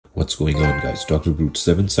What's going on, guys? Dr.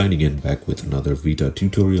 Brute7 signing in, back with another Vita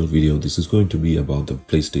tutorial video. This is going to be about the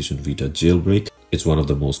PlayStation Vita jailbreak. It's one of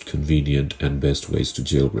the most convenient and best ways to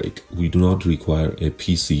jailbreak. We do not require a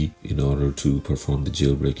PC in order to perform the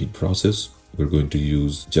jailbreaking process. We're going to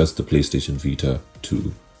use just the PlayStation Vita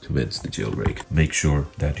to commence the jailbreak. Make sure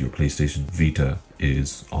that your PlayStation Vita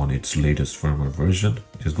is on its latest firmware version.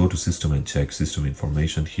 Just go to system and check system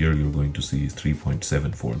information. Here you're going to see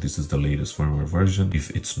 3.74. This is the latest firmware version.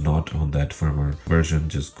 If it's not on that firmware version,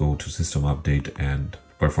 just go to system update and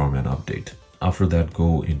perform an update. After that,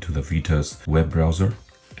 go into the Vita's web browser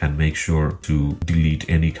and make sure to delete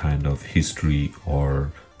any kind of history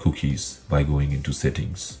or cookies by going into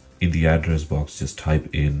settings. In the address box, just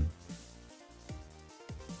type in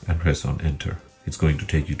and press on enter. It's going to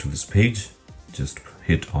take you to this page. Just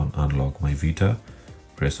hit on unlock my Vita,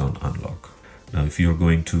 press on unlock. Now if you're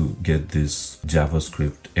going to get this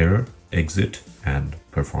JavaScript error, exit and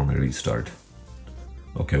perform a restart.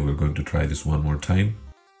 Okay, we're going to try this one more time.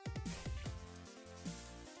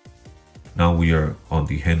 Now we are on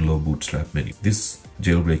the Hello Bootstrap menu. This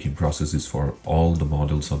jailbreaking process is for all the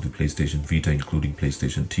models of the PlayStation Vita, including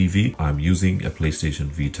PlayStation TV. I'm using a PlayStation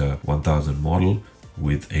Vita 1000 model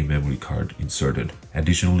with a memory card inserted.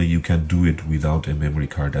 Additionally, you can do it without a memory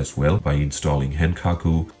card as well by installing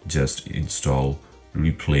Henkaku. Just install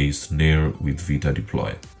replace NAIR with Vita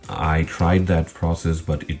deploy. I tried that process,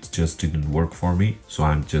 but it just didn't work for me, so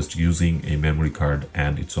I'm just using a memory card,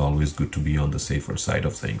 and it's always good to be on the safer side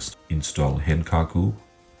of things. Install Henkaku,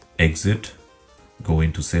 exit, go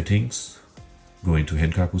into settings, go into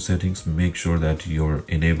Henkaku settings, make sure that your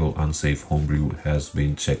enable unsafe homebrew has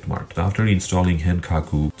been checked marked. After installing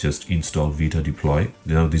Henkaku, just install Vita deploy.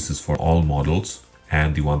 Now this is for all models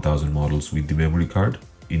and the 1000 models with the memory card.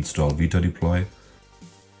 Install Vita deploy.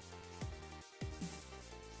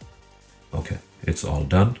 Okay, it's all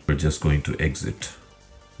done. We're just going to exit.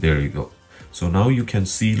 There you go. So now you can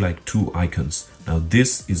see like two icons. Now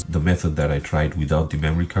this is the method that I tried without the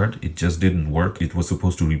memory card. It just didn't work. It was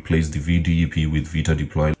supposed to replace the VDEP with Vita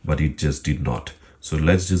deploy, but it just did not. So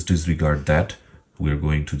let's just disregard that. We're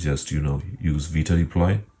going to just, use Vita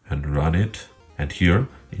deploy and run it. And here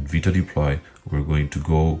in Vita deploy, we're going to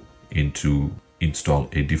go into install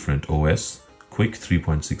a different OS, quick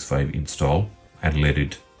 3.65 install, and let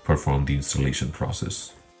it perform the installation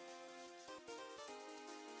process.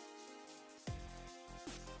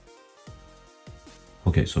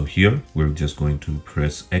 Okay, so here we're just going to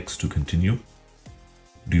press X to continue.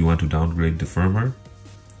 Do you want to downgrade the firmware?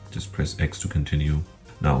 Just press X to continue.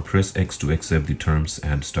 Now press X to accept the terms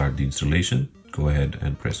and start the installation. Go ahead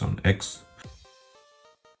and press on X.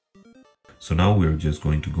 So now we're just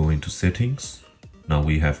going to go into settings. Now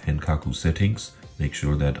we have Henkaku settings. Make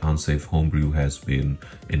sure that unsafe homebrew has been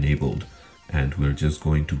enabled. And we're just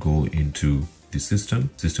going to go into the system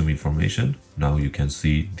information. Now you can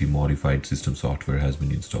see the modified system software has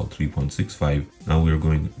been installed 3.65. Now we're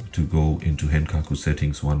going to go into Henkaku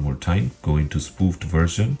settings one more time. Go into spoofed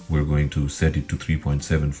version. We're going to set it to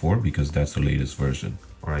 3.74 because that's the latest version.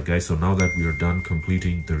 Alright guys, so now that we are done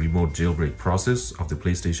completing the remote jailbreak process of the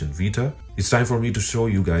PlayStation Vita, it's time for me to show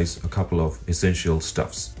you guys a couple of essential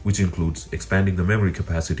stuffs, which includes expanding the memory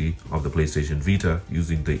capacity of the PlayStation Vita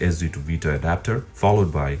using the SD to Vita adapter,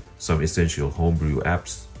 followed by some essential homebrew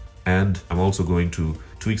apps, and I'm also going to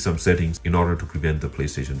tweak some settings in order to prevent the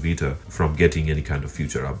PlayStation Vita from getting any kind of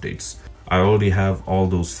future updates. I already have all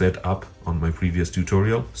those set up on my previous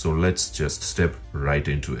tutorial, so let's just step right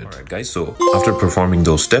into it. Alright guys, so after performing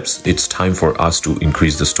those steps, it's time for us to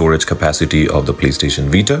increase the storage capacity of the PlayStation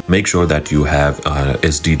Vita. Make sure that you have a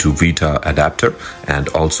SD to Vita adapter and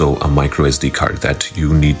also a micro SD card that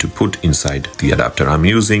you need to put inside the adapter. I'm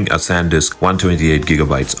using a SanDisk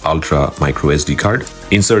 128GB Ultra micro SD card.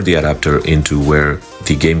 Insert the adapter into where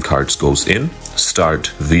the game cards goes in. Start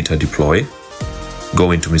Vita deploy.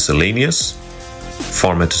 Go into miscellaneous,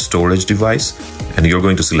 format a storage device, and you're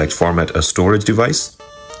going to select format a storage device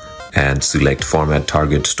and select format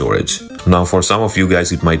target storage. Now for some of you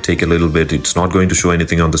guys it might take a little bit. It's not going to show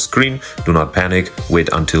anything on the screen. Do not panic. Wait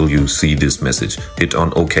until you see this message. Hit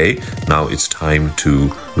on OK. Now it's time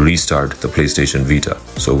to restart the PlayStation Vita.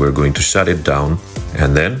 So we're going to shut it down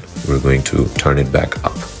and then we're going to turn it back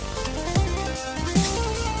up.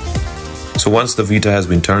 So once the Vita has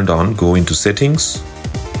been turned on, go into settings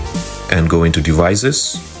and go into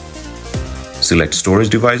devices, select storage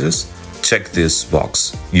devices, check this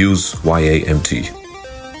box, use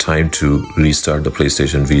YAMT. Time to restart the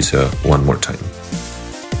PlayStation Vita one more time.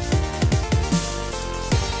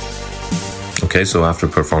 Okay, so after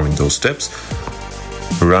performing those steps,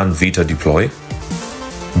 run Vita deploy,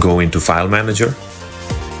 go into File Manager,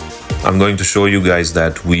 I'm going to show you guys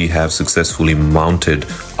that we have successfully mounted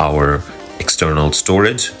our external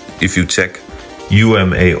storage. If you check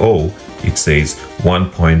UMAO, it says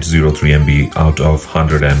 1.03 MB out of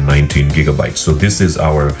 119 gigabytes. So this is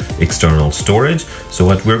our external storage. So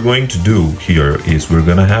what we're going to do here is we're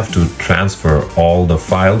going to have to transfer all the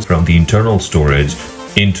files from the internal storage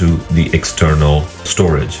into the external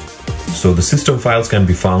storage. So the system files can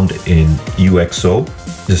be found in UXO.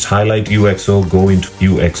 Just highlight UXO, go into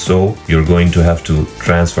UXO. You're going to have to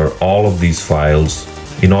transfer all of these files.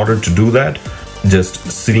 In order to do that, just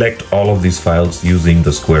select all of these files using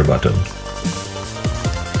the square button,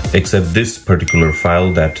 except this particular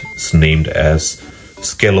file that's named as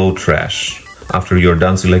Skello Trash. After you're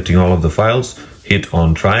done selecting all of the files, hit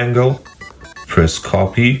on triangle, press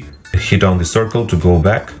copy, hit on the circle to go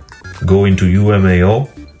back, go into UMAO,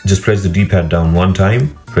 just press the D-pad down one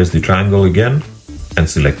time, press the triangle again, and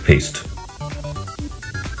select paste.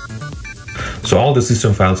 So all the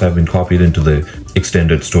system files have been copied into the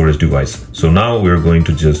extended storage device. So now we're going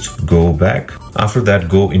to just go back. After that,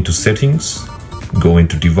 go into settings, go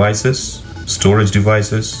into devices, storage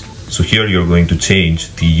devices. So here you're going to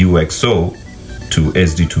change the UXO to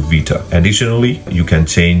SD to Vita. Additionally, you can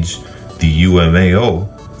change the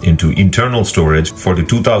UMAO into internal storage for the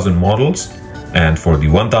 2000 models, and for the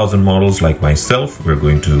 1000 models like myself, we're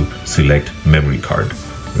going to select memory card.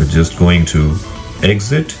 We're just going to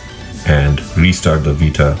exit and restart the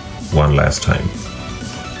Vita one last time.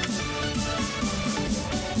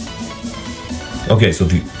 Okay, so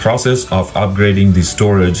the process of upgrading the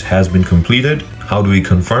storage has been completed. How do we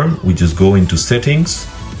confirm? We just go into settings,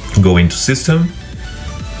 go into system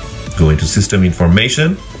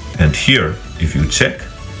information, and here, if you check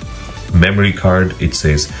memory card, it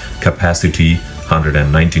says capacity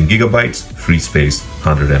 119 gigabytes, free space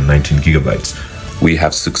 119 gigabytes. We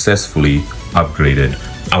have successfully upgraded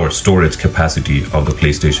our storage capacity of the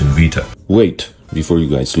PlayStation Vita. Wait, before you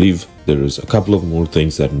guys leave, there is a couple of more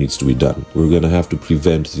things that needs to be done. We're gonna have to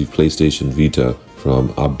prevent the PlayStation Vita from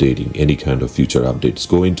updating any kind of future updates.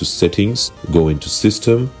 Go into settings, go into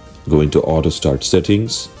system, go into auto start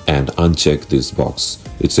settings, and uncheck this box.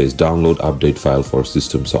 It says download update file for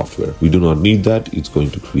system software. We do not need that. It's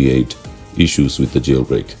going to create issues with the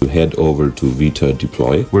jailbreak. To head over to Vita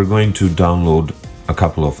deploy, we're going to download a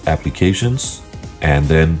couple of applications, and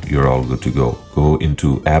then you're all good to go. Go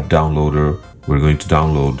into app downloader. We're going to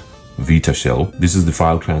download Vita Shell. This is the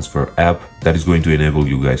file transfer app that is going to enable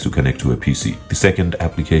you guys to connect to a PC. The second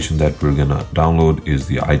application that we're gonna download is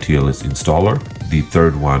the ITLS installer. The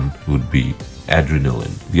third one would be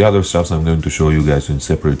Adrenaline. The other stuffs I'm going to show you guys in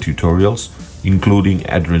separate tutorials, including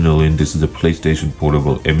Adrenaline. This is a PlayStation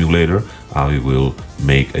Portable emulator. I will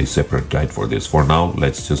make a separate guide for this. For now,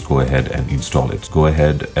 let's just go ahead and install it. Go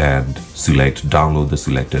ahead and select download the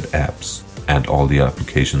selected apps, and all the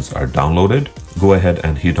applications are downloaded. Go ahead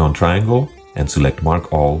and hit on triangle and select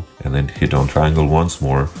mark all, and then hit on triangle once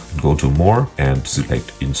more, go to more and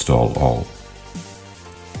select install all.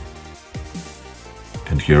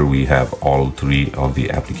 And here we have all three of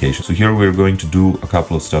the applications. So here we're going to do a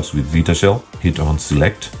couple of stuffs with Vita Shell. Hit on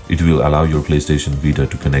select. It will allow your PlayStation Vita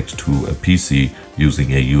to connect to a PC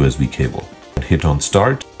using a USB cable. And hit on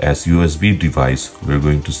start. As USB device, we're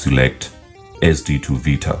going to select SD to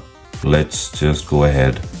Vita. Let's just go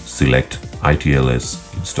ahead, select ITLS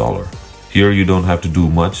installer. Here you don't have to do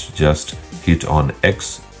much, just hit on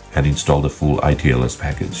X and install the full ITLS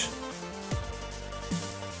package.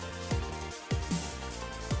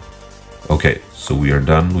 Okay, so we are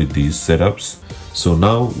done with these setups. So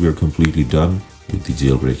now we're completely done with the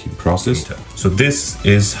jailbreaking process. So this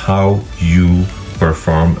is how you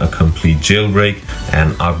perform a complete jailbreak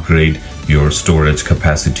and upgrade your storage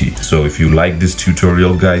capacity. So if you like this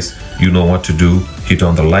tutorial, guys, you know what to do. Hit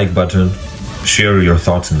on the like button, share your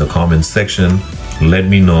thoughts in the comments section. Let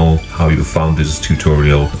me know how you found this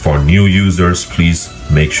tutorial. For new users, please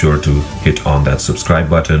make sure to hit on that subscribe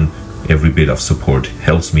button. Every bit of support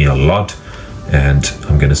helps me a lot, and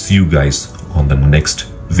I'm gonna see you guys on the next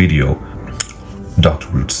video. Dr.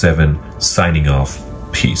 Root 7 signing off.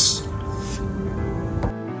 Peace.